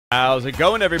How's it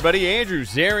going, everybody? Andrew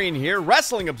Zarian here,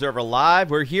 Wrestling Observer Live.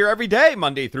 We're here every day,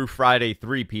 Monday through Friday,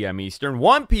 3 p.m. Eastern,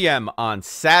 1 p.m. on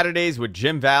Saturdays with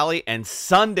Jim Valley, and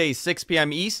Sunday, 6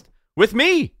 p.m. East with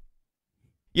me.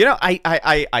 You know,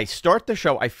 I start the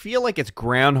show, I feel like it's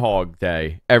Groundhog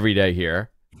Day every day here.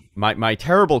 My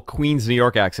terrible Queens, New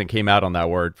York accent came out on that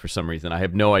word for some reason. I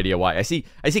have no idea why. I see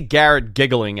Garrett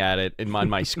giggling at it on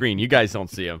my screen. You guys don't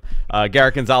see him.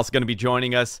 Garrett Gonzalez is going to be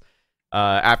joining us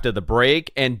after the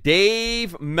break, and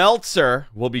Dave Meltzer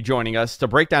will be joining us to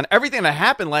break down everything that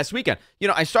happened last weekend. You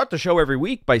know, I start the show every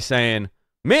week by saying,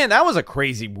 man, that was a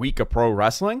crazy week of pro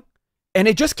wrestling, and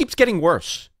it just keeps getting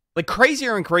worse, like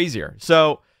crazier and crazier.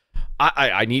 So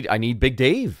I need Big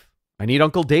Dave. I need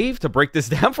Uncle Dave to break this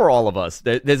down for all of us.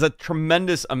 There's a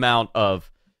tremendous amount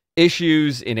of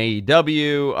issues in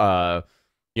AEW.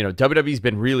 You know, WWE's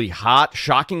been really hot.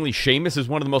 Shockingly, Sheamus is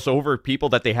one of the most over people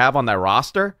that they have on their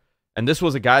roster. And this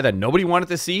was a guy that nobody wanted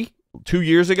to see 2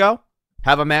 years ago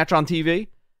have a match on TV.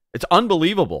 It's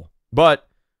unbelievable. But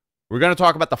we're going to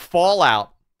talk about the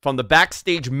fallout from the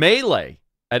backstage melee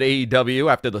at AEW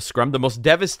after the scrum, the most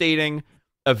devastating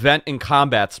event in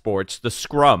combat sports, the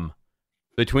scrum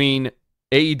between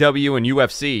AEW and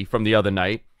UFC from the other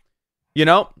night. You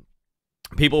know,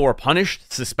 people were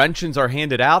punished. Suspensions are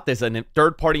handed out. There's a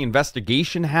third-party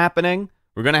investigation happening.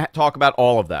 We're going to talk about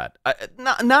all of that.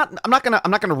 I'm not going to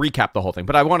recap the whole thing,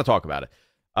 but I want to talk about it.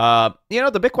 You know,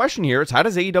 the big question here is, how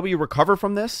does AEW recover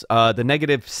from this? The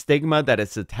negative stigma that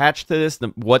is attached to this,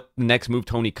 what the next move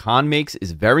Tony Khan makes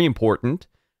is very important.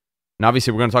 And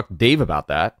obviously, we're going to talk to Dave about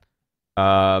that.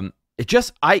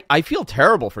 I feel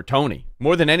terrible for Tony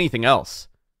more than anything else,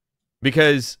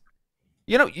 because,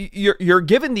 you know, you're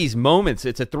given these moments.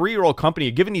 It's a 3-year-old company.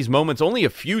 You're given these moments only a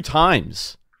few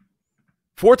times.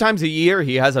 4 times a year,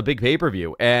 he has a big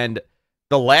pay-per-view, and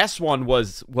the last one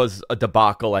was a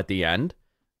debacle at the end.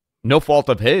 No fault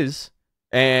of his.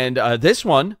 And this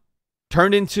one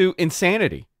turned into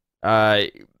insanity.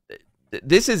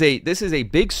 This is a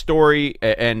big story,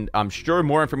 and I'm sure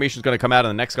more information is going to come out in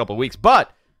the next couple of weeks.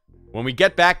 But when we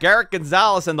get back, Garrett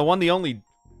Gonzalez and the one, the only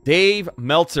Dave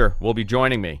Meltzer will be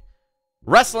joining me.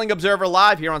 Wrestling Observer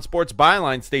Live here on Sports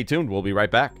Byline. Stay tuned. We'll be right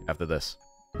back after this.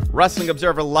 Wrestling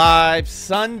Observer Live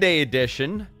Sunday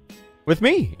edition with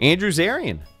me, Andrew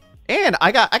Zarian. And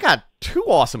I got 2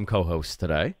 awesome co-hosts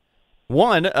today.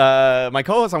 One, my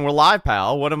co-host on We're Live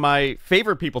Pal, one of my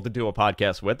favorite people to do a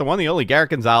podcast with, the one, the only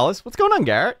Garrett Gonzalez. What's going on,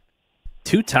 Garrett?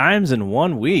 2 times in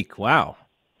 1 week. Wow.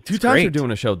 2 times great. We're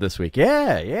doing a show this week.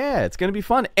 Yeah, it's going to be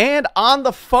fun. And on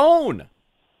the phone,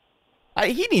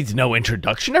 he needs no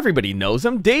introduction. Everybody knows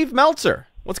him. Dave Meltzer.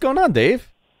 What's going on, Dave?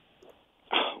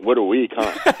 What a week,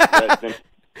 huh?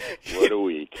 What a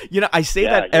week. You know, I say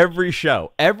that every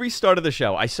show, every start of the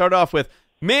show. I start off with,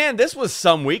 man, this was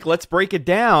some week. Let's break it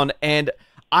down. And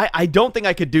I don't think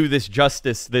I could do this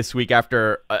justice this week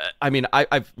after,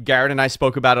 Garrett and I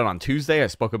spoke about it on Tuesday. I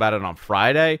spoke about it on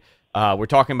Friday. We're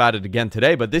talking about it again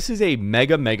today. But this is a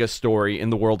mega story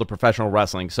in the world of professional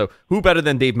wrestling. So who better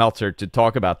than Dave Meltzer to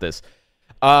talk about this?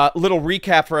 Little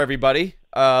recap for everybody.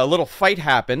 A little fight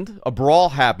happened. A brawl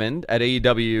happened at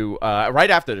AEW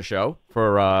right after the show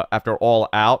after All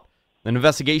Out. An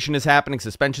investigation is happening.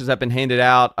 Suspensions have been handed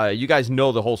out. You guys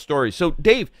know the whole story. So,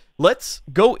 Dave, let's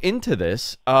go into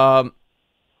this. You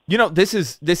know, this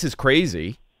is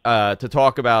crazy to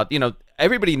talk about. You know,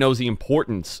 everybody knows the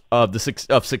importance of the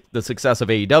success of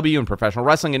AEW and professional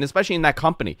wrestling, and especially in that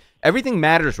company. Everything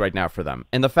matters right now for them.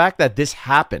 And the fact that this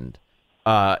happened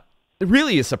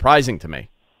really is surprising to me.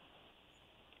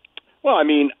 Well, I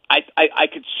mean, I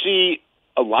could see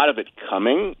a lot of it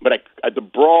coming, but the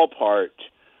brawl part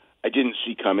I didn't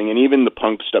see coming, and even the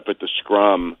Punk stuff at the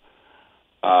scrum.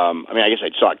 I mean, I guess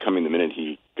I saw it coming the minute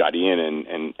he got in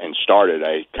and started.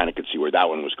 I kind of could see where that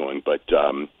one was going, but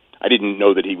I didn't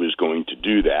know that he was going to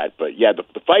do that. But yeah, the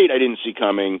fight I didn't see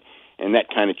coming, and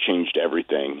that kind of changed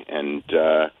everything. And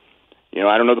you know,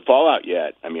 I don't know the fallout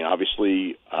yet. I mean,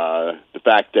 obviously, the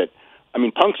fact that, I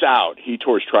mean, Punk's out. He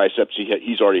tore his triceps.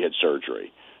 He's already had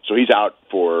surgery. So he's out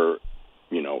for,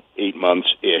 8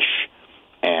 months-ish.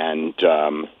 And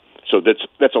so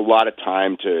that's a lot of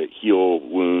time to heal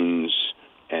wounds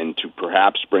and to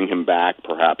perhaps bring him back,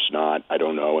 perhaps not. I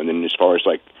don't know. And then as far as,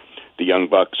 like, the Young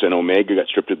Bucks and Omega got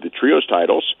stripped of the trios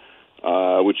titles,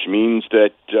 which means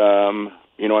that,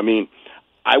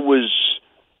 I was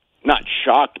not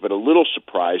shocked, but a little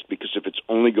surprised, because if it's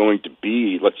only going to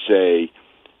be, let's say,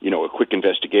 a quick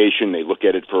investigation, they look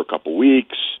at it for a couple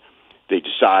weeks, they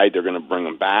decide they're going to bring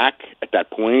them back at that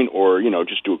point, or,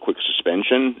 just do a quick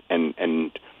suspension and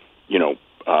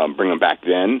bring them back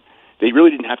then. They really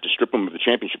didn't have to strip them of the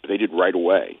championship, but they did right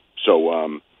away.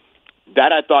 So,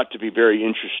 that I thought to be very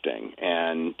interesting,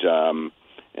 and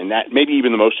that maybe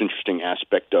even the most interesting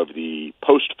aspect of the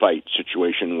post-fight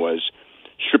situation was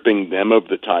stripping them of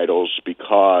the titles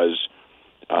because,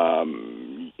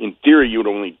 in theory, you would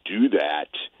only do that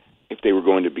if they were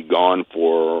going to be gone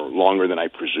for longer than I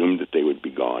presumed that they would be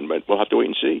gone. But we'll have to wait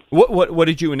and see. What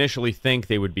did you initially think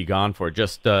they would be gone for?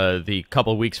 Just the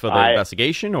couple of weeks for the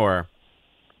investigation, or?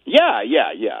 Yeah.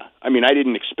 I mean, I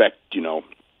didn't expect,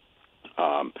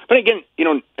 but again,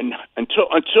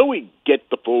 until we get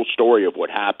the full story of what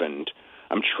happened,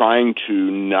 I'm trying to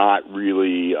not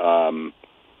really,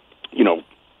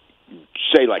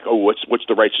 say like, oh, what's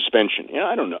the right suspension?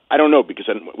 I don't know because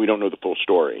we don't know the full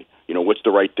story. What's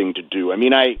the right thing to do? I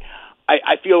mean, I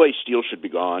feel Ace Steel should be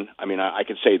gone. I mean, I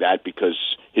could say that because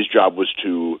his job was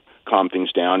to calm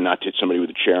things down, not to hit somebody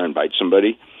with a chair and bite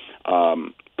somebody.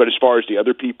 But as far as the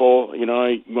other people,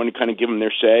 I want to kind of give them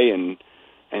their say and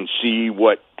see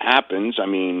what happens. I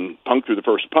mean, Punk threw the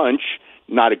first punch,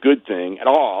 not a good thing at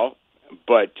all,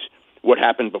 but what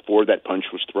happened before that punch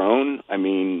was thrown,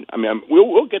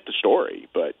 we'll get the story,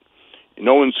 but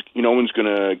no one's going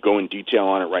to go in detail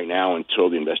on it right now until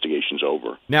the investigation's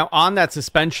over. Now, on that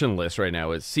suspension list right now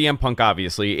is CM Punk,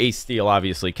 obviously, Ace Steel,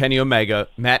 obviously, Kenny Omega,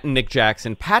 Matt and Nick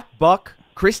Jackson, Pat Buck,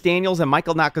 Chris Daniels, and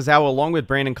Michael Nakazawa, along with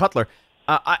Brandon Cutler.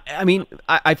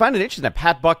 I find it interesting that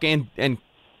Pat Buck and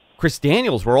Chris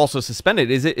Daniels were also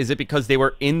suspended. Is it because they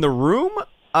were in the room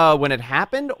when it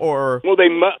happened, or? Well,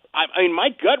 my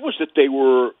gut was that they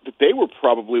were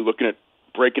probably looking at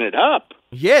breaking it up.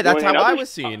 Yeah, that's how I was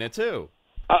seeing it too.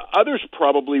 Others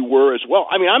probably were as well.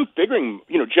 I mean, I'm figuring,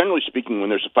 generally speaking, when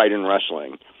there's a fight in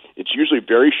wrestling, it's usually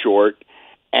very short,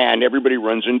 and everybody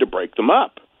runs in to break them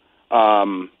up.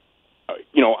 I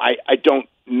don't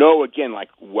know, again, like,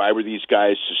 why were these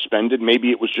guys suspended?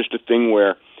 Maybe it was just a thing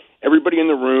where everybody in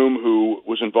the room who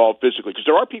was involved physically, because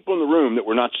there are people in the room that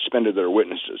were not suspended that are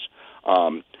witnesses,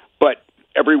 but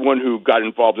everyone who got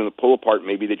involved in the pull-apart,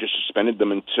 maybe they just suspended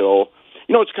them until,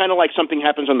 it's kind of like something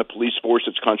happens on the police force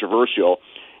that's controversial.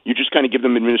 You just kind of give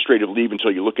them administrative leave until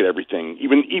you look at everything.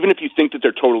 Even if you think that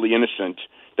they're totally innocent,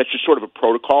 that's just sort of a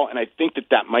protocol, and I think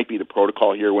that might be the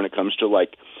protocol here when it comes to,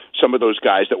 like, some of those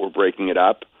guys that were breaking it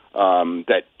up,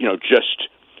 just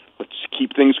let's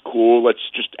keep things cool. Let's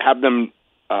just have them,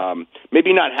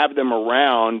 maybe not have them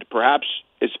around, perhaps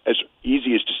as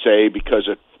easy as to say, because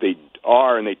if they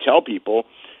are and they tell people,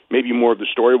 maybe more of the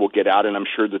story will get out, and I'm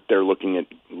sure that they're looking at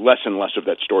less and less of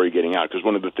that story getting out, because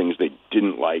one of the things they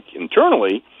didn't like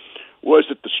internally was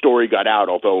that the story got out,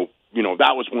 although,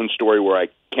 that was one story where I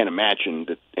can't imagine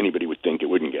that anybody would think it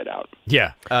wouldn't get out.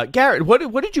 Yeah. Garrett, what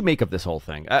did you make of this whole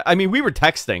thing? I mean, we were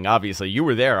texting, obviously. You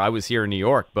were there. I was here in New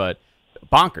York, but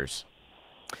bonkers.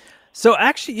 So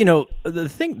actually, the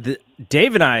thing that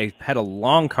Dave and I had a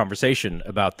long conversation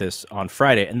about this on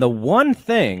Friday, and the one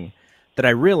thing that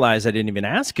I realized I didn't even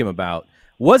ask him about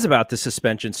was about the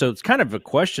suspension. So it's kind of a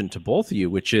question to both of you,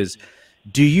 which is,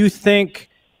 do you think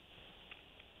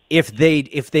if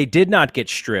they did not get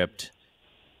stripped,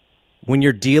 when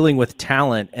you're dealing with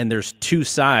talent and there's two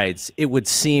sides, it would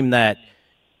seem that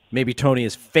maybe Tony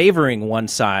is favoring one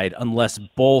side unless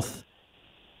both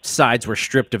sides were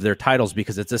stripped of their titles,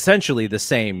 because it's essentially the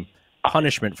same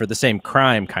punishment for the same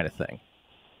crime kind of thing?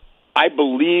 I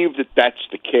believe that that's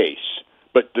the case.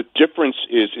 But the difference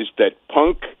is that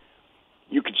Punk,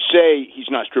 you could say he's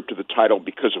not stripped of the title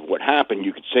because of what happened.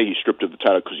 You could say he's stripped of the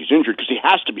title because he's injured, because he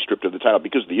has to be stripped of the title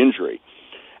because of the injury.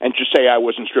 And just say I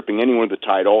wasn't stripping anyone of the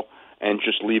title and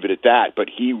just leave it at that. But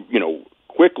he,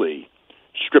 quickly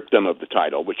stripped them of the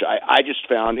title, which I just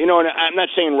found, and I'm not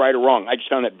saying right or wrong, I just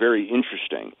found that very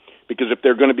interesting. Because if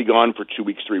they're going to be gone for 2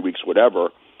 weeks, 3 weeks, whatever,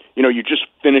 you just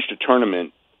finished a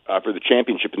tournament for the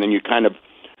championship, and then you kind of,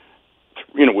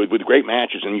 with great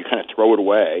matches, and you kind of throw it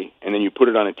away, and then you put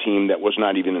it on a team that was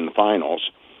not even in the finals.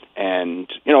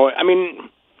 And,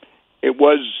 it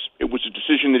was a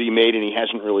decision that he made, and he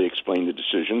hasn't really explained the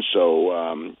decision. So,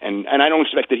 and I don't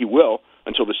expect that he will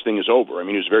until this thing is over. I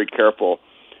mean, he was very careful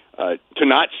to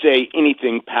not say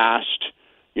anything past,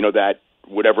 that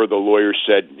whatever the lawyer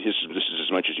said, this is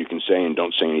as much as you can say, and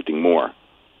don't say anything more.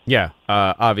 Yeah,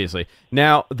 obviously.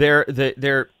 Now, there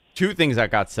are two things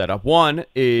that got set up. One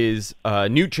is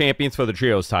new champions for the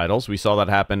trios titles. We saw that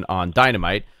happen on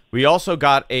Dynamite. We also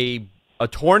got a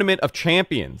tournament of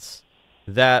champions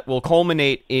that will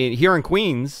culminate here in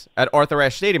Queens at Arthur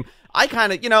Ashe Stadium. I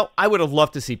kind of, I would have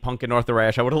loved to see Punk in Arthur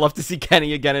Ashe. I would have loved to see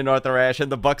Kenny again in Arthur Ashe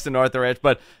and the Bucks in Arthur Ashe.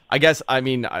 But I guess,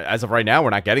 as of right now,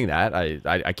 we're not getting that.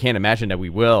 I can't imagine that we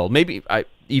will. Maybe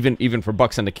even for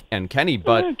Bucks and Kenny.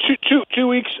 But 2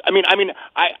 weeks.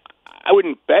 I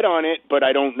wouldn't bet on it, but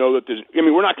I don't know that there's.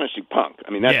 We're not going to see Punk.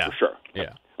 That's for sure.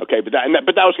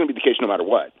 But that was going to be the case no matter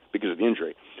what because of the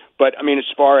injury. But I mean, as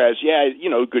far as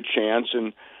good chance,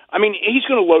 and I mean, he's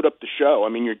going to load up the show. I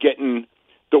mean, you're getting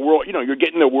the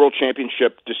world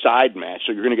championship decide match,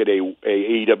 so you're going to get a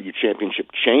AEW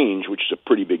championship change, which is a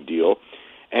pretty big deal,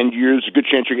 and there's a good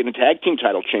chance you're getting a tag team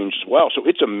title change as well. So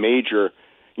it's a major,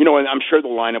 and I'm sure the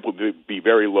lineup will be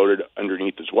very loaded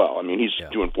underneath as well. I mean, he's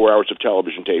doing 4 hours of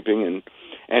television taping,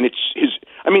 and it's his.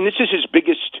 I mean, this is his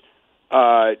biggest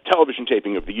television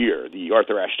taping of the year, the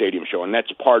Arthur Ashe Stadium show, and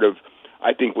that's part of,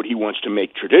 I think, what he wants to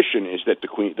make tradition is that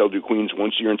they'll do Queens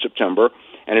once a year in September,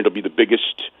 and it'll be the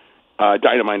biggest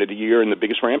Dynamite of the year and the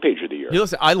biggest Rampage of the year.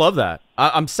 Listen, I love that.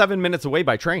 I'm 7 minutes away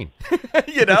by train.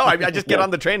 I just get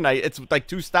on the train, and it's like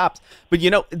 2 stops. But,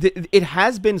 it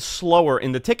has been slower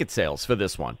in the ticket sales for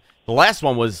this one. The last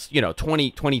one was,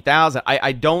 20,000.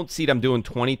 I don't see them doing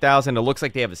 20,000. It looks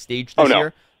like they have a stage this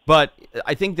year. But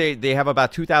I think they have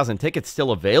about 2,000 tickets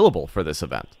still available for this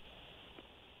event.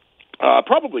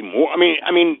 Probably more. I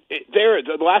mean,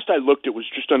 the last I looked, it was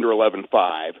just under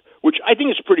 11.5, which I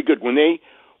think is pretty good. When they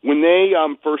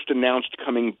first announced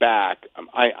coming back,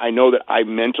 I know that I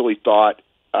mentally thought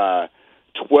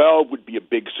 12 would be a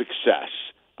big success,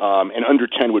 and under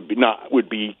 10 would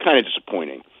be kind of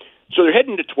disappointing. So they're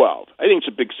heading to 12. I think it's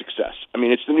a big success. I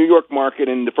mean, it's the New York market,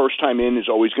 and the first time in is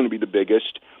always going to be the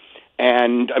biggest.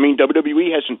 And I mean,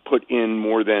 WWE hasn't put in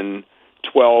more than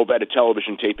 12 at a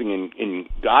television taping in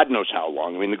God knows how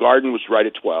long. I mean, the Garden was right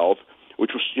at 12,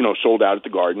 which was sold out at the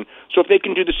Garden. So if they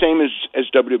can do the same as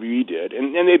WWE did,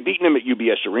 and they've beaten them at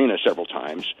UBS Arena several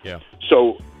times. Yeah.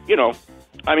 So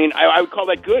I mean, I would call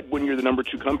that good when you're the number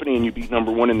 2 company and you beat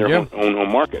number 1 in their own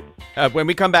home market. When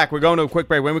we come back, we're going to a quick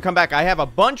break. When we come back, I have a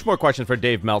bunch more questions for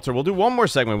Dave Meltzer. We'll do one more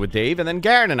segment with Dave, and then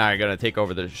Garrett and I are going to take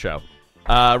over the show.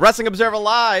 Wrestling Observer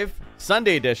Live,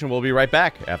 Sunday edition. We'll be right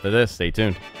back after this. Stay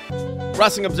tuned.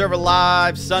 Wrestling Observer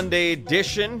Live, Sunday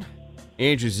edition.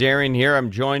 Andrew Zarian here. I'm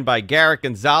joined by Garrett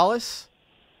Gonzalez,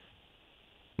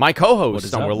 my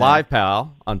co-host on We're Live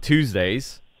Pal on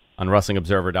Tuesdays on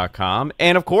WrestlingObserver.com.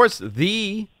 And, of course,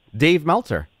 the Dave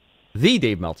Meltzer. The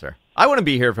Dave Meltzer. I wouldn't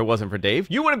be here if it wasn't for Dave.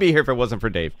 You wouldn't be here if it wasn't for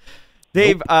Dave.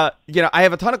 Dave, nope. I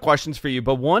have a ton of questions for you,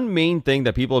 but one main thing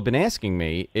that people have been asking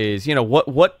me is,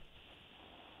 what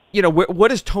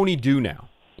does Tony do now?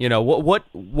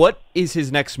 What is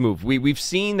his next move? We've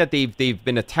seen that they've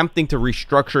been attempting to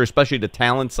restructure, especially the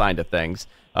talent side of things,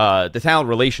 the talent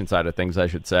relation side of things, I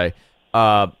should say.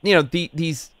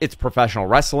 It's professional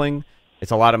wrestling.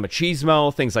 It's a lot of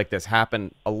machismo. Things like this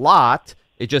happen a lot.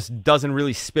 It just doesn't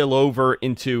really spill over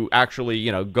into actually,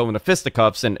 going to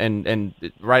fisticuffs and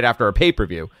right after a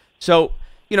pay-per-view. So,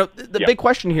 the big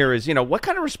question here is, what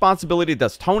kind of responsibility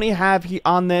does Tony have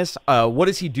on this? What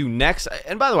does he do next?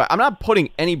 And by the way, I'm not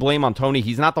putting any blame on Tony.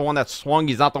 He's not the one that swung.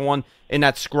 He's not the one in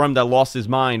that scrum that lost his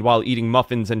mind while eating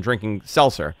muffins and drinking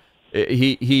seltzer.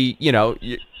 He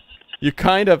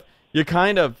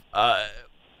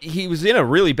was in a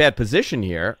really bad position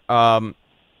here.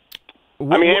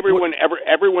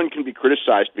 Everyone can be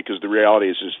criticized because the reality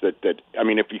is that I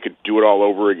mean, if he could do it all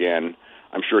over again,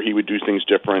 I'm sure he would do things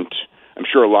different. I'm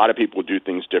sure a lot of people would do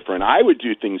things different. I would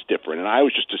do things different, and I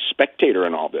was just a spectator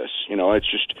in all this.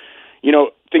 It's just,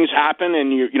 things happen,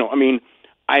 and I mean,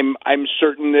 I'm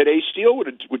certain that Ace Steel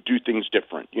would do things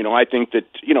different. I think that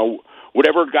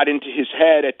whatever got into his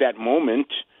head at that moment,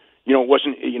 it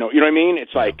wasn't, you know what I mean?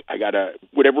 It's like I gotta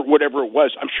whatever it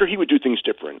was. I'm sure he would do things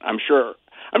different. I'm sure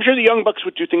the Young Bucks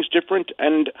would do things different,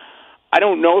 and I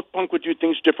don't know if Punk would do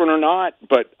things different or not,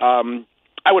 but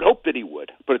I would hope that he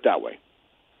would. Put it that way.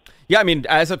 Yeah, I mean,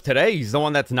 as of today, he's the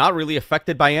one that's not really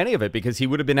affected by any of it because he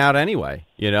would have been out anyway.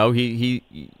 He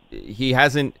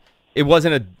hasn't. It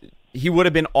wasn't a. He would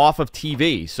have been off of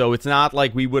TV, so it's not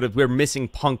like we're missing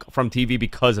Punk from TV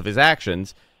because of his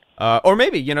actions, or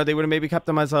maybe they would have maybe kept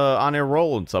him as a on-air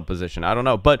role in some position. I don't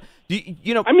know, but I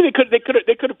mean, they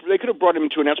could have brought him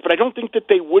to announce, but I don't think that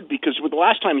they would because with the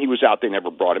last time he was out, they never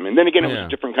brought him in. Then again, it was a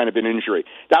different kind of an injury.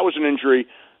 That was an injury.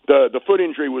 The foot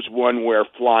injury was one where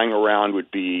flying around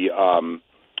would be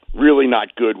really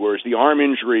not good, whereas the arm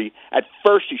injury, at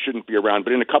first he shouldn't be around,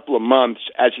 but in a couple of months,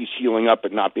 as he's healing up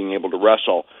and not being able to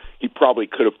wrestle, he probably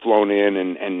could have flown in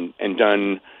and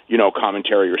done,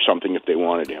 commentary or something if they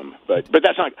wanted him. But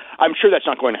that's not, I'm sure that's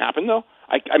not going to happen, though.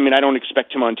 I mean, I don't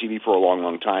expect him on TV for a long,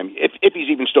 long time, if he's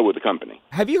even still with the company.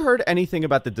 Have you heard anything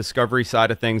about the Discovery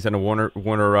side of things and the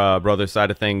Warner Brothers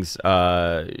side of things,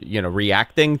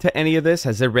 reacting to any of this?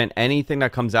 Has there been anything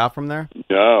that comes out from there?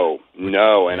 No,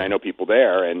 and I know people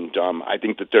there, and I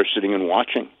think that they're sitting and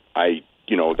watching.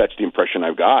 That's the impression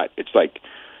I've got. It's like,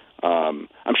 I'm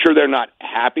sure they're not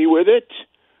happy with it,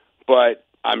 but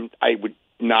I would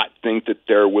not think that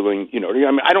they're willing, I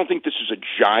mean, I don't think this is a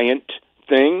giant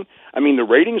thing. I mean, the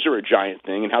ratings are a giant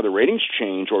thing, and how the ratings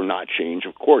change or not change,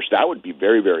 of course, that would be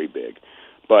very, very big.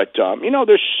 But,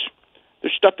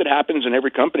 there's stuff that happens in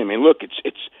every company. I mean, look,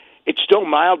 it's still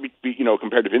mild,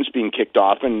 compared to Vince being kicked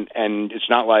off, and it's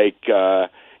not like, I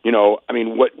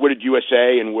mean, what did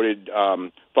USA and what did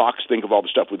Fox think of all the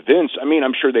stuff with Vince? I mean,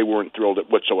 I'm sure they weren't thrilled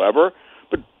whatsoever,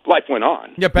 but life went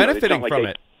on. Yeah, benefiting from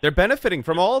it. They're benefiting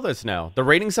from all this now. The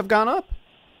ratings have gone up,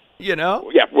 Yeah,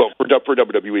 well, for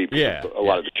WWE, a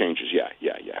lot of the changes, yeah.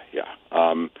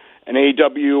 And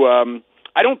AEW,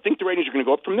 I don't think the ratings are going to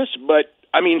go up from this, but,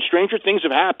 I mean, stranger things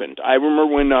have happened. I remember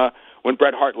when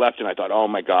Bret Hart left, and I thought, oh,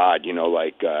 my God,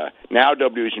 now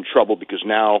WWE's in trouble because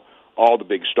now all the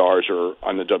big stars are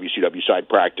on the WCW side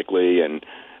practically, and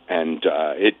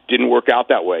it didn't work out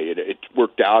that way. It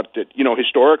worked out that,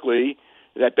 historically,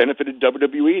 that benefited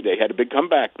WWE. They had a big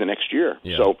comeback the next year.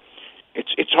 Yeah. So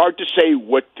it's hard to say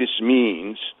what this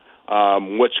means,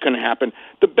 what's going to happen.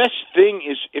 The best thing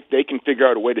is if they can figure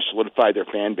out a way to solidify their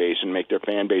fan base and make their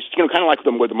fan base, kind of like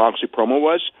what the Moxley promo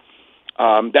was.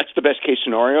 That's the best case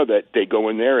scenario, that they go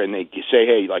in there and they say,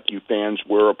 hey, like, you fans,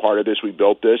 we're a part of this, we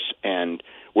built this, and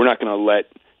we're not going to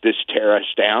let this tear us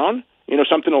down,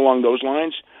 something along those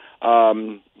lines.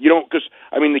 Because,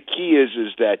 I mean, the key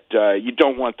is that you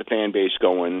don't want the fan base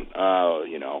going,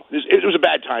 it was a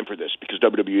bad time for this because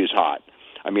WWE is hot.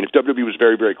 I mean, if WWE was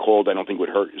very, very cold, I don't think it would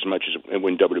hurt as much as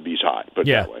when WWE is hot. But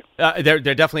yeah, that way. They're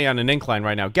definitely on an incline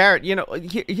right now. Garrett,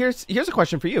 here's a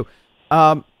question for you.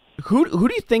 Who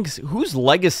do you think's whose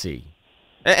legacy,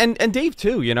 and Dave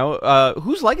too,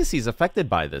 whose legacy is affected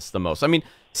by this the most? I mean,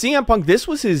 CM Punk, this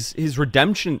was his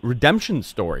redemption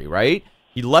story, right?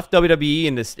 He left WWE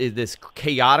in this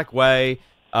chaotic way.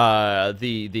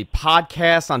 The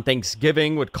podcast on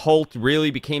Thanksgiving with Colt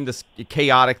really became this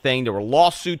chaotic thing. There were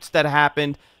lawsuits that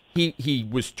happened. He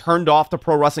was turned off to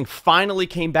pro wrestling, finally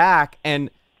came back, and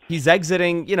he's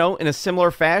exiting, in a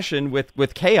similar fashion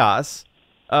with chaos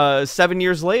 7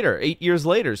 years later, 8 years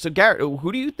later. So, Garrett,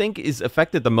 who do you think is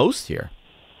affected the most here?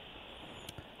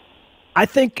 I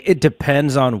think it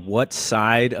depends on what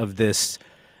side of this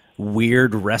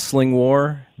weird wrestling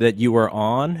war that you are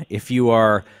on. If you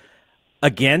are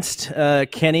against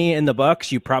Kenny and the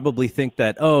Bucks, you probably think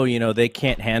that, they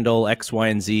can't handle X, Y,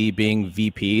 and Z being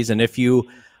VPs. And if you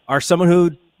are someone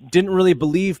who didn't really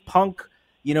believe Punk,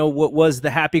 what was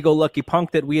the happy-go-lucky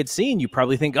Punk that we had seen, you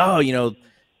probably think,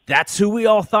 that's who we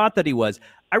all thought that he was.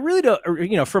 I really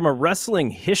don't, from a wrestling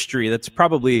history, that's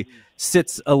probably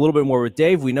sits a little bit more with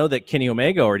Dave. We know that Kenny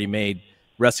Omega already made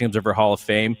Wrestling Observer Hall of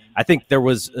Fame. I think there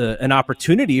was an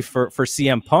opportunity for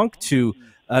CM Punk to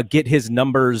get his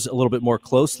numbers a little bit more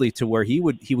closely to where he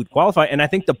would qualify. And I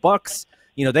think the Bucks,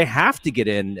 they have to get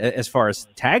in as far as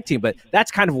tag team. But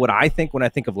that's kind of what I think when I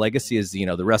think of legacy is,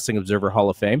 the Wrestling Observer Hall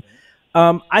of Fame.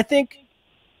 I think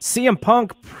CM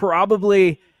Punk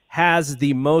probably has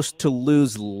the most to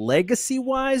lose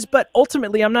legacy-wise, but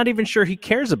ultimately I'm not even sure he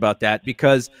cares about that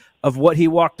because of what he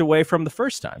walked away from the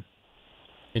first time.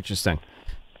 Interesting.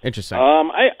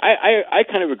 I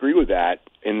kind of agree with that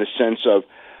in the sense of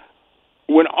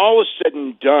when all is said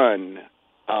and done,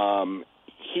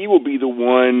 he will be the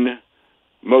one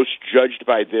most judged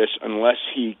by this unless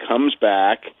he comes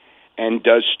back and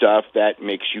does stuff that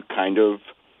makes you kind of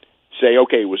say,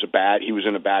 okay, he was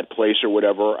in a bad place or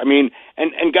whatever. I mean,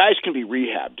 and guys can be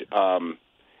rehabbed,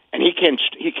 and he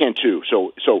can too.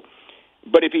 So,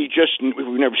 but if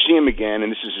we never see him again,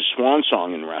 and this is his swan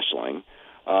song in wrestling,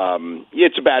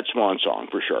 it's a bad swan song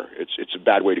for sure. It's a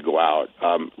bad way to go out,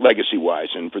 legacy wise.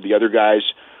 And for the other guys,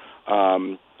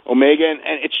 Omega,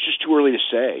 and it's just too early to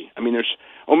say. I mean, there's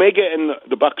Omega and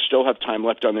the Bucks still have time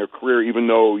left on their career, even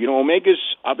though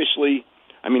Omega's obviously.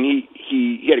 I mean,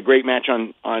 he had a great match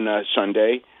on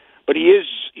Sunday, but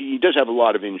he does have a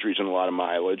lot of injuries and a lot of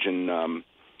mileage, and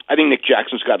I think Nick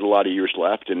Jackson's got a lot of years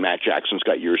left, and Matt Jackson's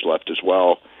got years left as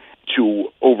well to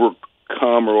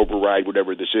overcome or override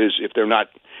whatever this is. If they're not,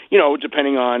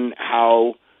 depending on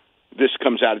how this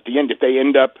comes out at the end, if they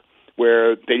end up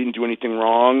where they didn't do anything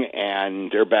wrong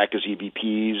and they're back as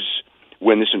EVPs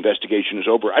when this investigation is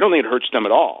over, I don't think it hurts them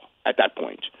at all at that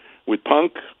point. With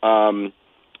Punk,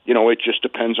 it just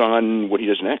depends on what he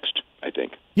does next, I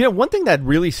think. One thing that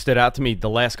really stood out to me the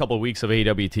last couple of weeks of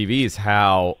AEW TV is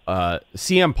how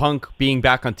CM Punk being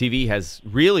back on TV has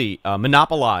really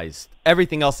monopolized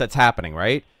everything else that's happening,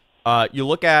 right? You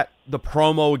look at the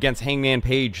promo against Hangman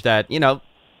Page that,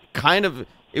 kind of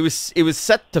it was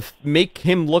set to make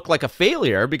him look like a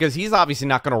failure because he's obviously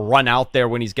not going to run out there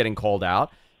when he's getting called out.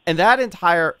 And that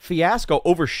entire fiasco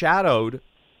overshadowed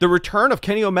the return of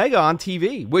Kenny Omega on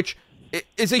TV, which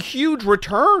is a huge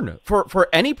return for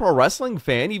any pro wrestling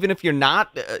fan, even if you're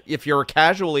not, if you're a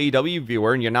casual AEW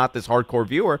viewer and you're not this hardcore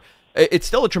viewer. It's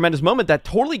still a tremendous moment that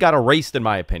totally got erased, in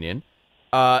my opinion.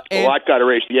 And a lot got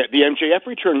erased. The MJF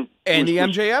return. And the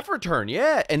MJF return,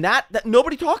 yeah. And that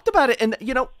nobody talked about it. And,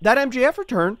 that MJF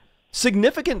return,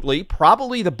 significantly,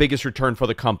 probably the biggest return for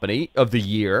the company of the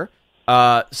year.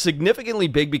 Significantly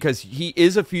big because he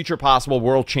is a future possible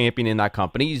world champion in that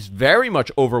company. He's very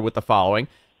much over with the following.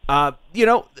 A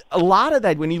lot of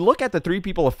that, when you look at the three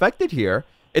people affected here,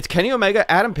 it's Kenny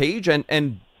Omega, Adam Page,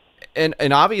 and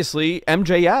obviously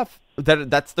MJF.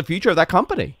 That's the future of that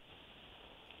company.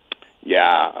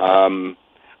 Yeah,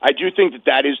 I do think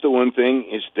that is the one thing,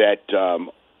 is that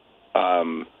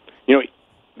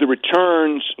the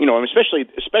returns, especially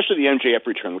the MJF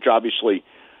return, which obviously,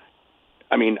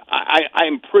 I mean,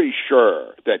 I'm pretty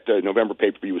sure that the November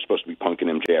pay-per-view was supposed to be Punk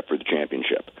and MJF for the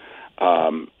championship,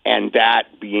 and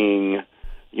that being,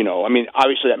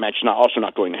 obviously that match is also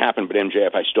not going to happen, but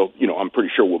MJF, I'm pretty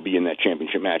sure will be in that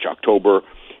championship match. October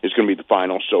is going to be the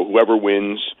final, so whoever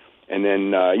wins, and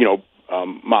then MJF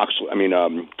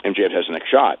has the next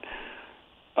shot.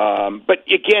 But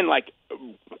again,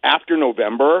 after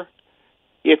November,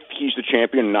 if he's the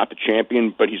champion and not the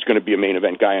champion, but he's going to be a main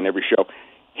event guy on every show,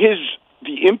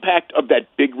 the impact of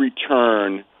that big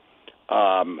return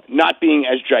not being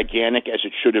as gigantic as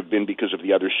it should have been because of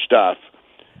the other stuff,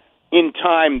 in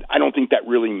time, I don't think that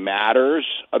really matters,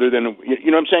 other than,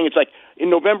 what I'm saying? It's like, in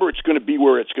November, it's going to be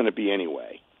where it's going to be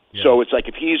anyway. Yeah. So it's like,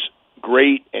 if he's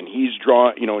great and he's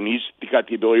and he's got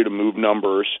the ability to move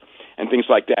numbers and things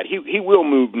like that, he will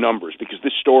move numbers, because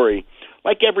this story,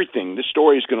 like everything, this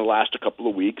story is going to last a couple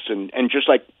of weeks, and just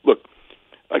like with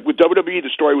WWE, the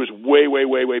story was way, way,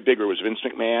 way, way bigger. It was Vince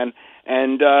McMahon,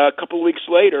 and a couple of weeks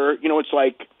later, it's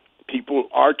like people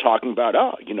are talking about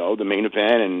the main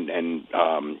event and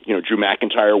Drew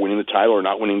McIntyre winning the title or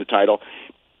not winning the title.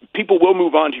 People will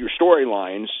move on to your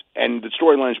storylines, and the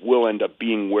storylines will end up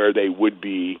being where they would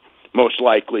be most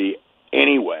likely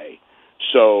anyway.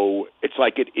 So it's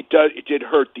like it did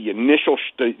hurt. The initial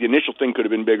thing could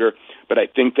have been bigger, but I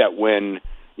think that when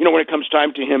it comes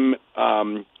time to him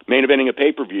main eventing a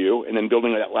pay-per-view and then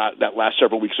building that last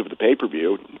several weeks of the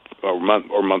pay-per-view or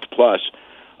month plus,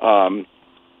 so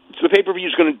the pay-per-view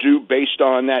is going to do based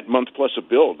on that month plus of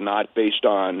build, not based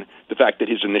on the fact that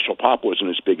his initial pop wasn't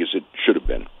as big as it should have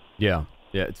been. Yeah,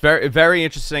 it's very, very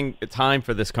interesting time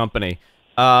for this company.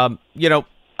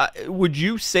 Would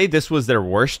you say this was their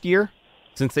worst year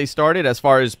since they started, as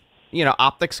far as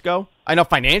optics go? I know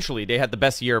financially they had the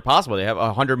best year possible. They have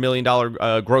 $100 million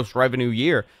gross revenue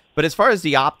year. But as far as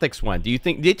the optics went, do you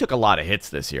think they took a lot of hits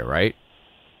this year, right?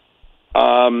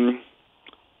 Well,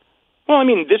 I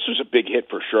mean, this was a big hit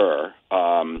for sure.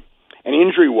 And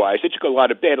injury-wise, they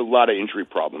had a lot of injury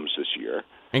problems this year.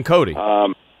 And Cody.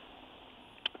 The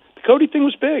Cody thing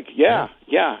was big. Yeah.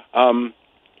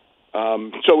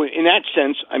 So in that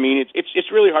sense, I mean,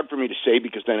 it's really hard for me to say,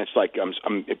 because then it's like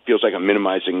it feels like I'm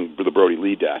minimizing the Brody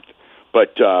Lee death.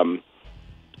 But I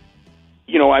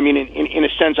mean, in a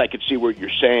sense, I could see what you're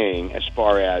saying as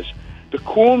far as the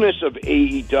coolness of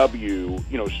AEW,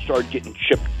 started getting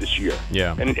chipped this year.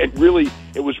 Yeah. And it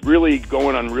was really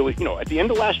going on really, at the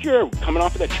end of last year, coming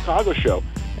off of that Chicago show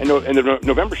and the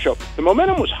November show, the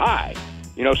momentum was high.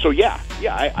 So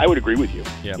I would agree with you.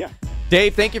 Yeah.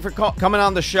 Dave, thank you for coming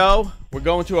on the show. We're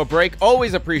going to a break.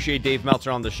 Always appreciate Dave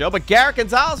Meltzer on the show, but Garrett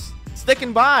Gonzalez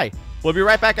sticking by. We'll be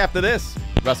right back after this.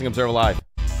 Wrestling Observer Live.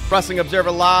 Wrestling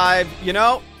Observer Live.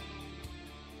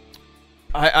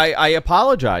 I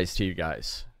apologize to you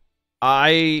guys.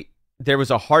 There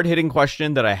was a hard-hitting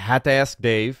question that I had to ask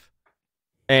Dave,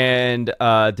 and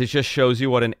this just shows you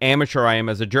what an amateur I am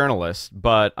as a journalist,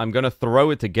 but I'm going to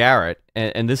throw it to Garrett,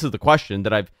 and this is the question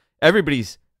that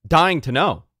everybody's dying to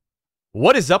know.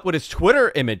 What is up with his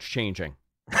Twitter image changing?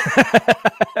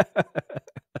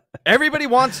 Everybody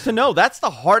wants to know. That's the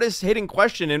hardest hitting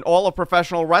question in all of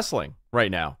professional wrestling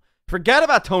right now. Forget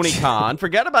about Tony Khan.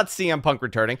 Forget about CM Punk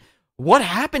returning. What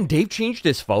happened? Dave changed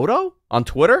his photo on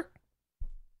Twitter?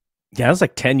 Yeah, it was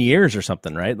like 10 years or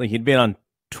something, right? Like he'd been on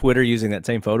Twitter using that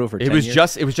same photo for 10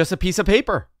 years. It was just a piece of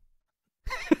paper.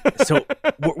 So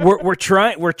we're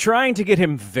trying to get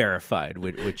him verified,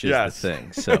 which is the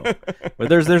thing. So but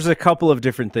there's a couple of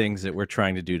different things that we're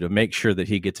trying to do to make sure that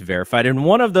he gets verified, and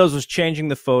one of those was changing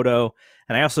the photo.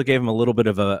 And I also gave him a little bit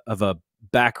of a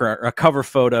background, a cover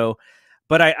photo.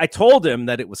 But I told him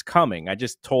that it was coming. I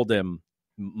just told him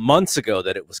months ago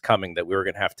that it was coming, that we were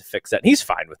going to have to fix that. And he's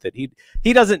fine with it.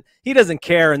 He doesn't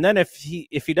care. And then if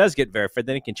he does get verified,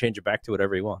 then he can change it back to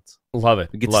whatever he wants. Love it.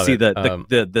 We get to see the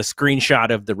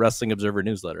screenshot of the Wrestling Observer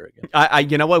newsletter again.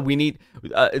 You know what? We need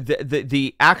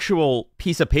the actual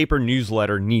piece of paper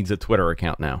newsletter needs a Twitter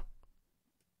account now.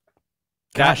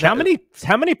 Gosh, how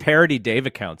many parody Dave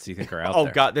accounts do you think are out there?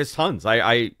 Oh God, there's tons.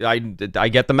 I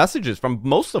get the messages from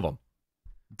most of them.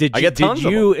 Did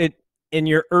you in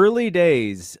your early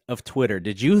days of Twitter,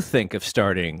 did you think of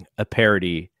starting a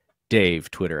parody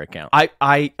Dave Twitter account?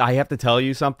 I have to tell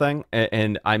you something,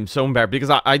 and I'm so embarrassed because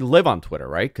I live on Twitter,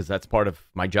 right? Because that's part of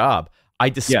my job. I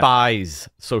despise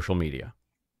social media.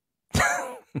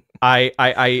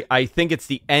 I think it's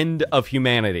the end of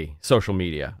humanity, social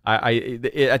media.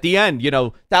 At the end,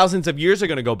 thousands of years are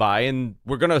going to go by, and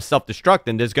we're going to self-destruct,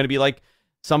 and there's going to be like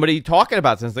somebody talking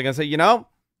about this. They're going to say,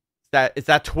 it's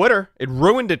that Twitter. It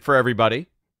ruined it for everybody.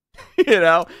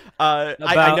 I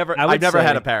never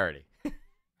had a parody.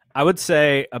 I would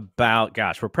say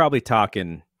we're probably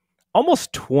talking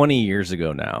almost 20 years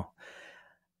ago now.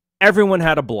 Everyone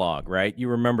had a blog, right? You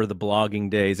remember the blogging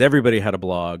days. Everybody had a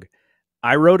blog.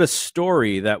 I wrote a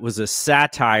story that was a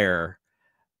satire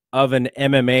of an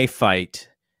MMA fight,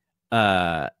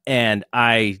 and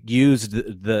I used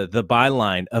the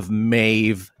byline of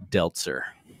Maeve Deltzer.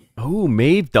 Oh,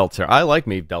 Maeve Deltzer. I like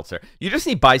Maeve Deltzer. You just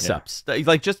need biceps. Yeah.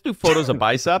 Like, just do photos of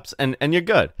biceps, and you're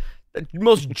good. The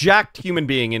most jacked human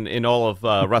being in all of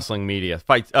wrestling media,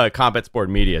 combat sport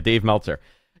media, Dave Meltzer.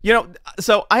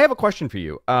 So I have a question for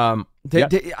you. I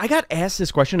got asked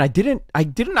this question. I didn't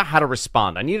know how to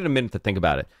respond. I needed a minute to think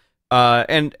about it.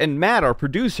 And Matt, our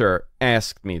producer,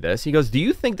 asked me this. He goes, "Do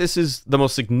you think this is the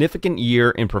most significant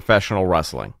year in professional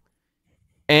wrestling?"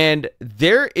 And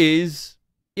there is,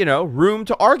 room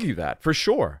to argue that for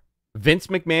sure. Vince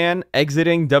McMahon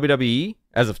exiting WWE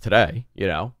as of today.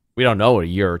 We don't know, a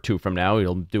year or two from now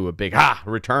he'll do a big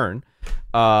return.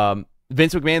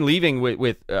 Vince McMahon leaving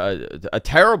with a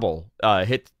terrible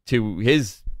hit to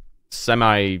his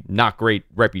semi not great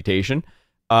reputation.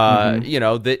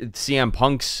 The CM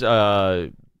Punk's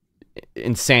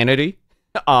insanity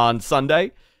on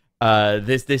Sunday.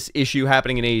 This issue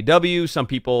happening in AEW. Some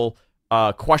people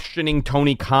questioning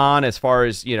Tony Khan as far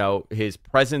as his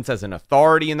presence as an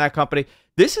authority in that company.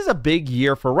 This is a big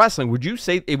year for wrestling. Would you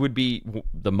say it would be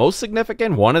the most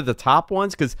significant, one of the top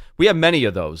ones? Because we have many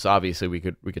of those. Obviously, we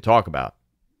could talk about.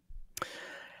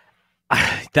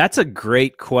 That's a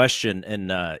great question,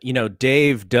 and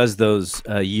Dave does those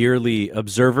yearly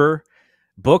Observer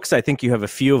books. I think you have a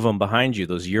few of them behind you.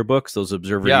 Those yearbooks, those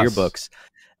Observer yearbooks,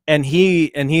 and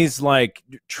he's like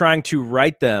trying to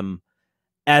write them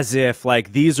as if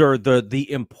like these are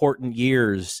the important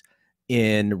years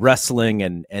in wrestling,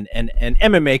 and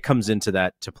MMA comes into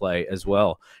that to play as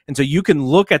well. And so you can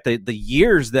look at the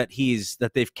years that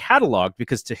they've cataloged,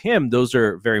 because to him those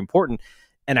are very important.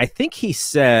 And I think he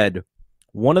said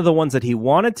one of the ones that he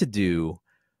wanted to do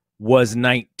was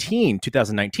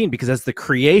 2019, because that's the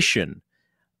creation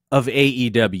of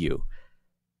AEW.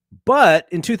 But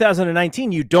in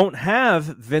 2019, you don't have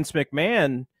Vince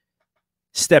McMahon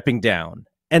stepping down.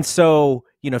 And so,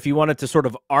 if you wanted to sort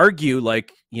of argue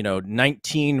like,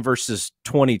 19 versus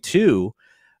 22,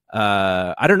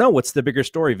 I don't know, what's the bigger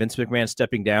story, Vince McMahon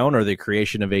stepping down or the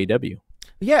creation of AEW?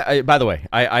 Yeah, by the way,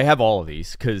 I have all of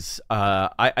these because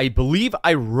I believe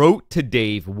I wrote to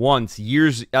Dave once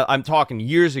I'm talking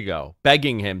years ago,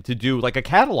 begging him to do like a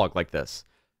catalog like this.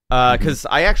 Because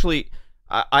I actually,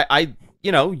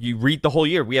 you read the whole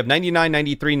year. We have 99,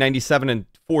 93, 97, and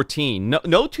 14.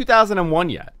 No 2001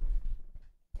 yet.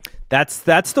 That's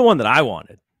the one that I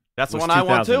wanted. That's the one I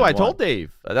want too. I told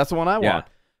Dave that's the one I want.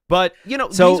 But,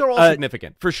 these are all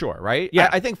significant for sure, right? Yeah.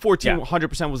 I think 14,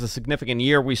 100% was a significant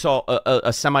year. We saw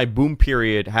a semi-boom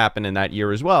period happen in that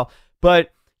year as well.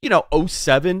 But,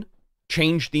 07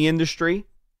 changed the industry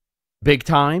big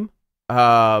time.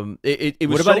 It was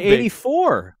what about so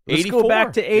 84? Let's 84, go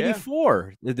back to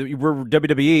 84. Yeah. Where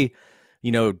WWE,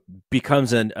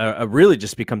 becomes really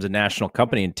just becomes a national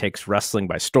company and takes wrestling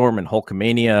by storm, and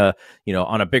Hulkamania,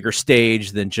 on a bigger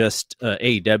stage than just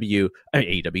AWA.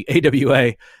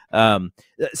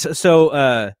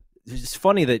 It's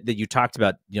funny that you talked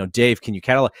about, Dave, can you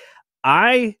catalog?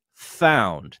 I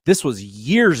found, this was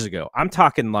years ago, I'm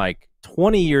talking like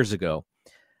 20 years ago,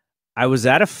 I was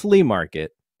at a flea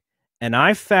market and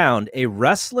I found a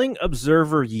Wrestling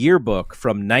Observer yearbook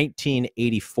from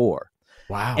 1984.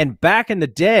 Wow. And back in the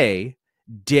day,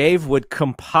 Dave would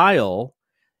compile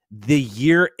the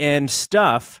year-end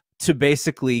stuff to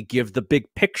basically give the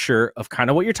big picture of kind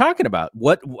of what you're talking about.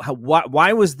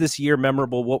 Why was this year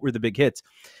memorable? What were the big hits?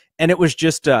 And it was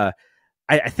just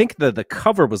I think the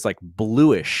cover was like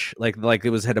bluish, like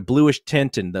it had a bluish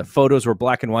tint, and the photos were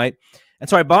black and white. And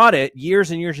so I bought it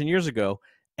years and years and years ago.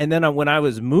 And then when I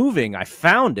was moving, I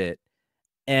found it,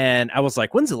 and I was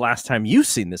like, "When's the last time you've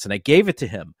seen this?" And I gave it to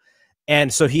him,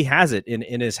 and so he has it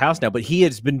in his house now. But he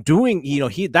has been doing,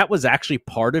 that was actually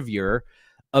part of your,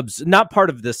 not part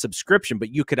of the subscription, but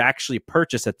you could actually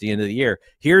purchase at the end of the year.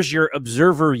 Here's your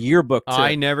Observer yearbook to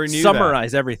I never knew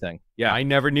summarize everything. Yeah, I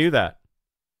never knew that.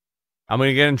 I'm going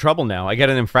to get in trouble now. I get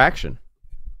an infraction.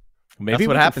 Maybe that's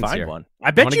what happens find here. one.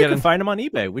 I bet you can find them on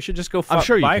eBay. We should just go I'm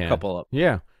sure buy you can. a couple up.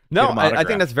 Yeah. No, I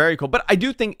think that's very cool. But I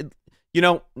do think,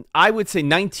 I would say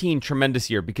 19, tremendous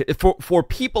year. Because for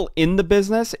people in the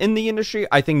business, in the industry,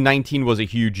 I think 19 was a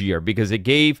huge year because it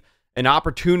gave an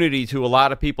opportunity to a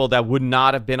lot of people that would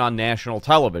not have been on national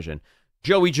television.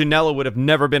 Joey Janela would have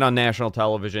never been on national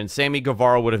television. Sammy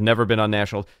Guevara would have never been on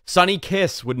national. Sonny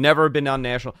Kiss would never have been on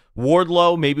national.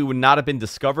 Wardlow maybe would not have been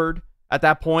discovered at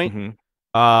that point.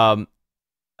 Mm-hmm.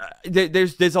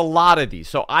 There's a lot of these.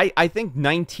 So I think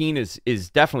 19 is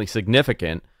definitely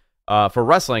significant for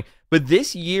wrestling. But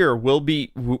this year will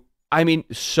be,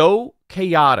 so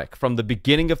chaotic from the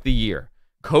beginning of the year.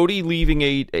 Cody leaving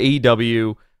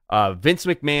AEW, Vince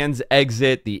McMahon's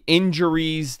exit, the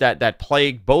injuries that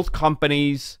plagued both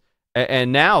companies,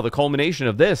 and now the culmination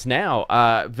of this.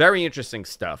 Now, very interesting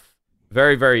stuff.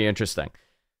 Very, very interesting.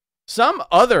 Some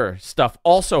other stuff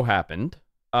also happened.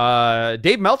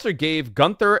 Dave Meltzer gave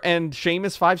Gunther and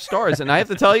Sheamus 5 stars, and I have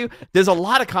to tell you, there's a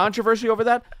lot of controversy over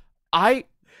that.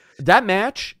 That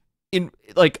match,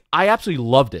 I absolutely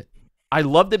loved it. I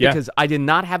loved it because I did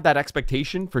not have that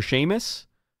expectation for Sheamus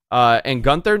and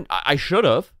Gunther. I should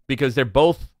have, because they're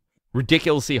both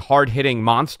ridiculously hard-hitting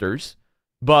monsters.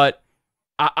 But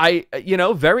I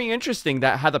very interesting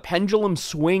that how the pendulum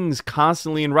swings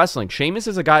constantly in wrestling. Sheamus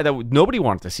is a guy that nobody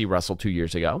wanted to see wrestle 2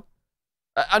 years ago.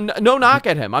 No knock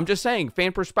at him. I'm just saying,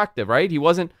 fan perspective, right? He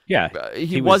wasn't. Yeah,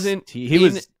 he wasn't. He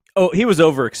was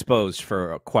overexposed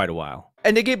for quite a while.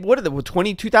 And they gave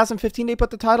 2015. They put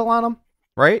the title on him,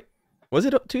 right? Was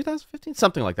it 2015?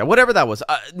 Something like that. Whatever that was.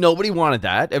 Nobody wanted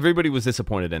that. Everybody was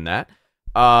disappointed in that.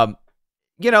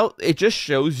 It just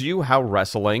shows you how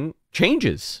wrestling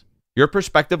changes. Your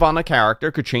perspective on a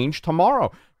character could change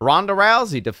tomorrow. Ronda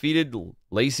Rousey defeated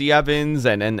Lacey Evans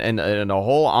and a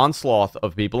whole onslaught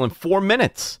of people in 4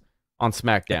 minutes on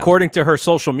SmackDown. According to her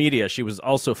social media, she was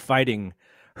also fighting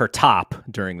her top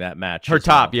during that match. Her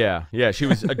top, yeah. She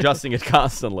was adjusting it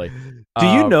constantly. Do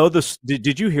you know this?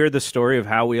 Did you hear the story of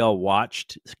how we all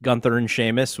watched Gunther and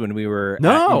Sheamus when we were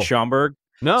in Schaumburg?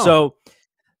 No.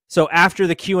 So after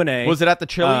the Q&A, was it at the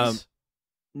Chili's?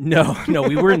 No,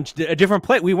 we were in a different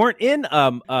place. We weren't in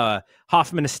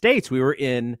Hoffman Estates. We were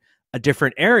in a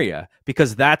different area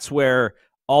because that's where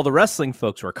all the wrestling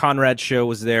folks were. Conrad's show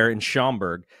was there in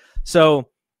Schaumburg. So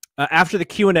after the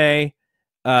Q&A,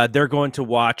 they're going to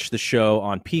watch the show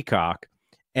on Peacock.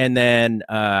 And then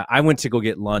I went to go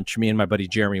get lunch. Me and my buddy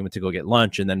Jeremy went to go get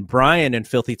lunch. And then Brian and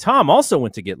Filthy Tom also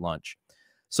went to get lunch.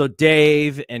 So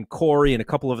Dave and Corey and a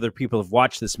couple of other people have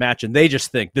watched this match, and they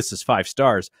just think this is 5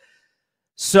 stars.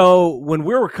 So when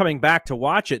we were coming back to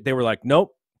watch it, they were like,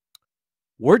 nope,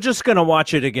 we're just going to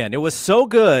watch it again. It was so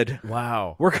good.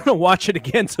 Wow. We're going to watch it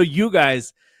again so you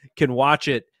guys can watch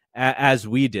it as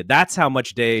we did. That's how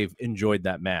much Dave enjoyed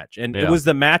that match. And it was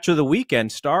the match of the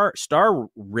weekend, star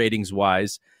ratings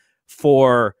wise,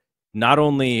 for not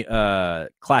only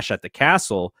Clash at the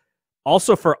Castle,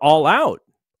 also for All Out.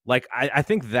 Like, I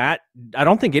think that I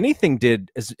don't think anything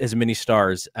did as many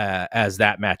stars as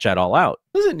that match at All Out.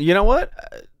 Listen, you know what?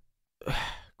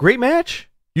 Great match.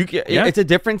 It's a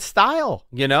different style,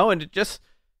 and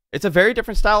it's a very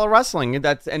different style of wrestling.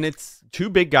 And it's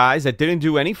 2 big guys that didn't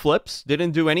do any flips,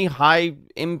 didn't do any high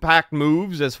impact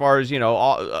moves as far as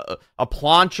a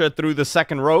plancha through the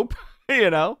second rope.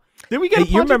 Did we get a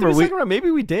plancha through the second rope?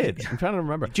 Maybe we did. I'm trying to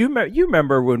remember. Do you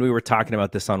remember when we were talking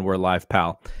about this on We're Live,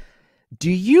 Pal? Do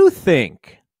you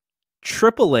think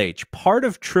Triple H, part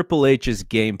of Triple H's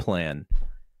game plan,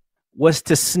 was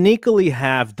to sneakily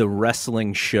have the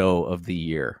wrestling show of the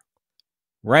year?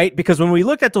 Right? Because when we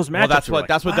looked at those matches, that's what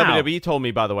WWE told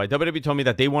me, by the way. WWE told me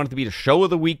that they wanted to be the show of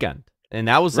the weekend. And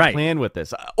that was the plan with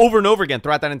this. Over and over again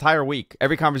throughout that entire week.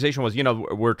 Every conversation was,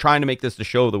 we're trying to make this the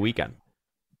show of the weekend.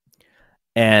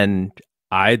 And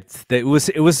it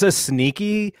was a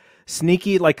sneaky,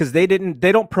 like, because they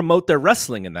don't promote their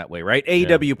wrestling in that way, right?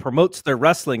 AEW promotes their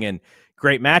wrestling in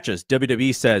great matches.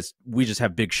 WWE says we just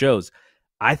have big shows.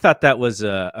 I thought that was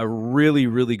a really,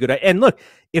 really good. And look,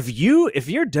 if you're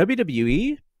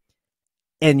WWE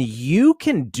and you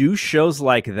can do shows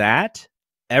like that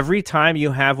every time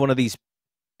you have one of these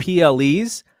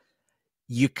PLEs,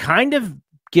 you kind of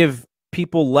give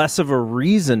people less of a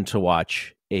reason to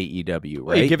watch AEW, right?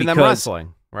 Well, you're giving them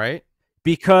wrestling, right?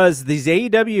 Because these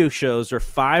AEW shows are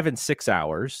 5 and 6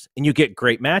 hours, and you get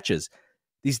great matches.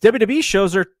 These WWE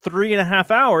shows are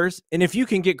 3.5 hours, and if you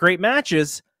can get great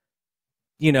matches,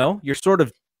 you're sort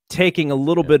of taking a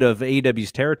little bit of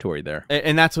AEW's territory there.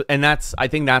 And that's I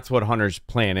think that's what Hunter's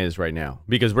plan is right now,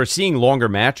 because we're seeing longer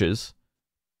matches.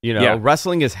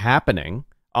 Wrestling is happening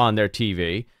on their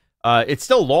TV. It's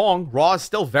still long. Raw is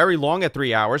still very long at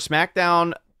 3 hours.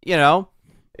 SmackDown,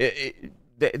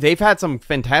 they've had some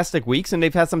fantastic weeks and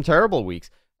they've had some terrible weeks.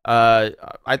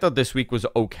 I thought this week was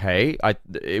okay.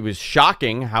 It was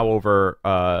shocking,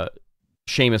 however,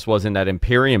 Sheamus was in that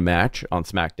Imperium match on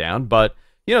SmackDown, but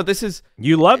this is...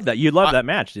 You loved that. You loved that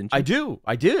match, didn't you?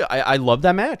 I do. I love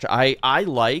that match. I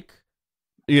like,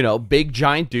 big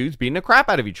giant dudes beating the crap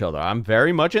out of each other. I'm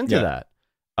very much into that.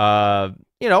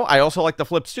 I also like the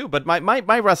flips too, but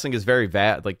my wrestling is very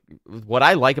like what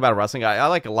I like about wrestling. I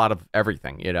like a lot of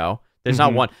everything, There's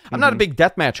not one. I'm not a big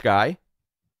deathmatch guy.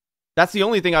 That's the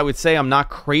only thing I would say I'm not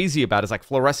crazy about, is like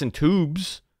fluorescent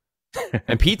tubes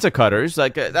and pizza cutters.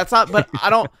 Like that's not, but I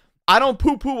don't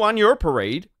poo-poo on your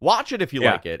parade. Watch it if you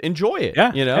like it. Enjoy it.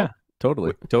 Yeah,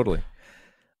 totally.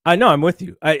 I know, I'm with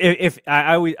you.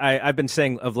 I've been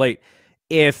saying of late,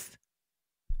 if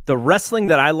the wrestling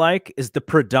that I like is the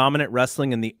predominant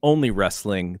wrestling and the only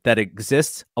wrestling that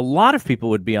exists, a lot of people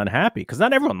would be unhappy because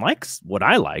not everyone likes what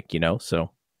I like,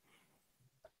 so.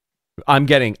 I'm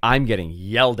getting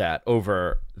yelled at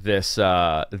over this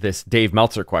Dave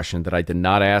Meltzer question that I did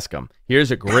not ask him.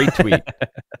 Here's a great tweet.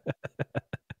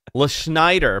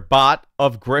 LaSchneider, bot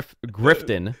of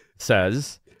Grifton,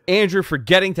 says, Andrew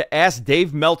forgetting to ask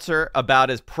Dave Meltzer about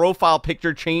his profile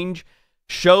picture change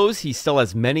shows he still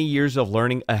has many years of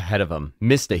learning ahead of him.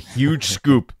 Missed a huge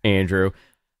scoop, Andrew.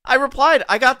 I replied,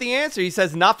 I got the answer. He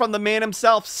says, not from the man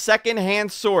himself,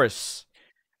 secondhand source.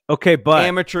 Okay, but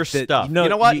amateur stuff. You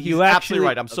know what? He's absolutely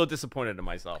right. I'm so disappointed in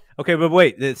myself. Okay, but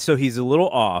wait. So he's a little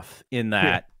off in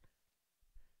that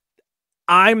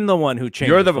I'm the one who changed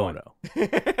You're the photo.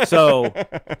 So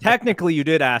technically, you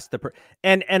did ask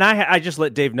and I just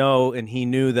let Dave know, and he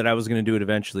knew that I was going to do it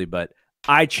eventually. But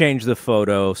I changed the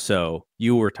photo, so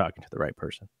you were talking to the right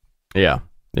person. Yeah.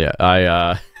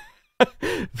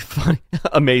 Funny.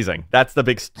 Amazing. That's the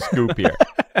big scoop here.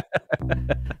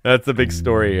 That's the big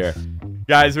story here.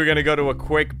 Guys, we're going to go to a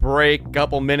quick break.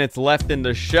 Couple minutes left in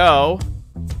the show.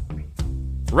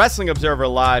 Wrestling Observer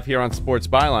Live here on Sports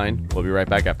Byline. We'll be right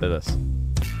back after this.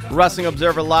 Wrestling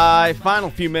Observer Live, final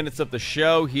few minutes of the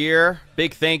show here.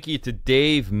 Big thank you to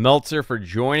Dave Meltzer for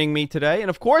joining me today. And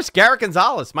of course, Garrett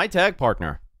Gonzalez, my tag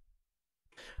partner.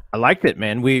 I liked it,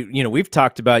 man. We've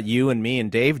talked about you and me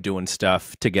and Dave doing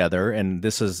stuff together, and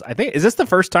this is, I think, is this the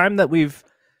first time that we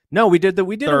did a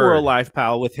World Life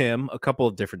Pal with him a couple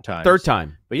of different times. Third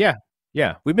time. But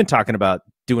yeah, we've been talking about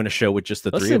doing a show with just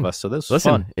the three of us, so this was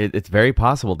fun. It's very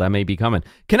possible that may be coming.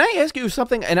 Can I ask you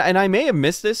something? And I may have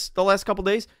missed this the last couple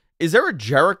days. Is there a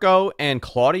Jericho and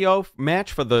Claudio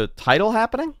match for the title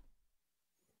happening?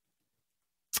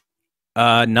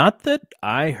 Not that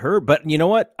I heard, but you know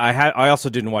what? I also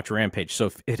didn't watch Rampage, so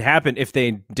if it happened, if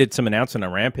they did some announcement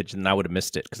on Rampage, then I would have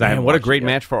missed it. What a great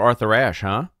match for Arthur Ashe,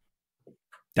 huh?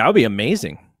 That would be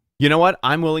amazing. You know what?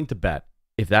 I'm willing to bet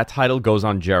if that title goes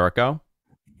on Jericho,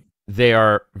 they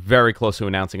are very close to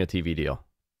announcing a TV deal.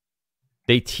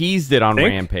 They teased it on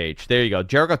Rampage. There you go.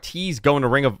 Jericho teased going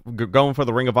for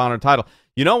the Ring of Honor title.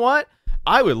 You know what?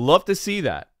 I would love to see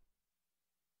that.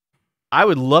 I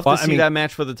would love to see that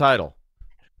match for the title.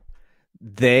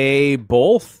 They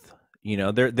both,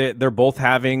 they're both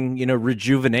having,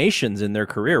 rejuvenations in their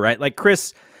career, right? Like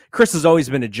Chris has always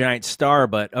been a giant star,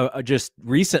 but just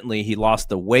recently he lost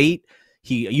the weight.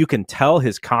 You can tell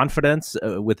his confidence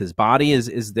with his body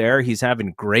is there. He's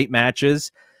having great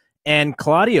matches. And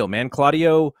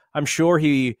Claudio, I'm sure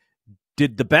he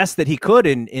did the best that he could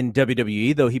in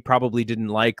WWE, though he probably didn't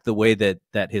like the way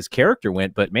that his character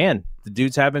went. But man, the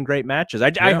dude's having great matches.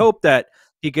 I hope that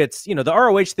he gets, the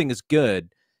ROH thing is good,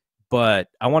 but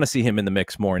I want to see him in the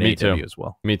mix more in AEW as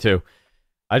well. Me too.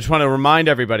 I just want to remind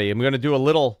everybody, I'm going to do a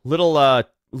little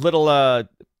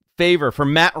favor for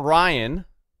Matt Ryan,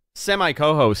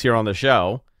 semi-co-host here on the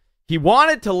show. He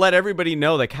wanted to let everybody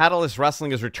know that Catalyst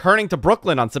Wrestling is returning to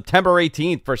Brooklyn on September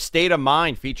 18th for State of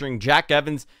Mind, featuring Jack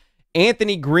Evans,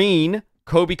 Anthony Green,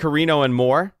 Kobe Carino, and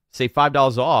more. Save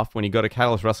 $5 off when you go to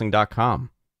catalystwrestling.com.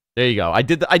 There you go. I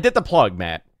did the plug,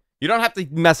 Matt. You don't have to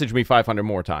message me 500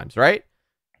 more times, right?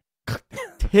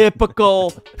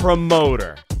 Typical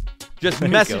promoter. just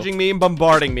messaging me and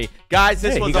bombarding me. Guys,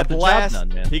 this was a blast.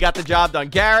 He got the job done.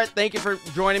 Garrett, thank you for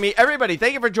joining me. Everybody,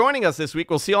 thank you for joining us this week.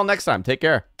 We'll see you all next time. Take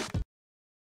care.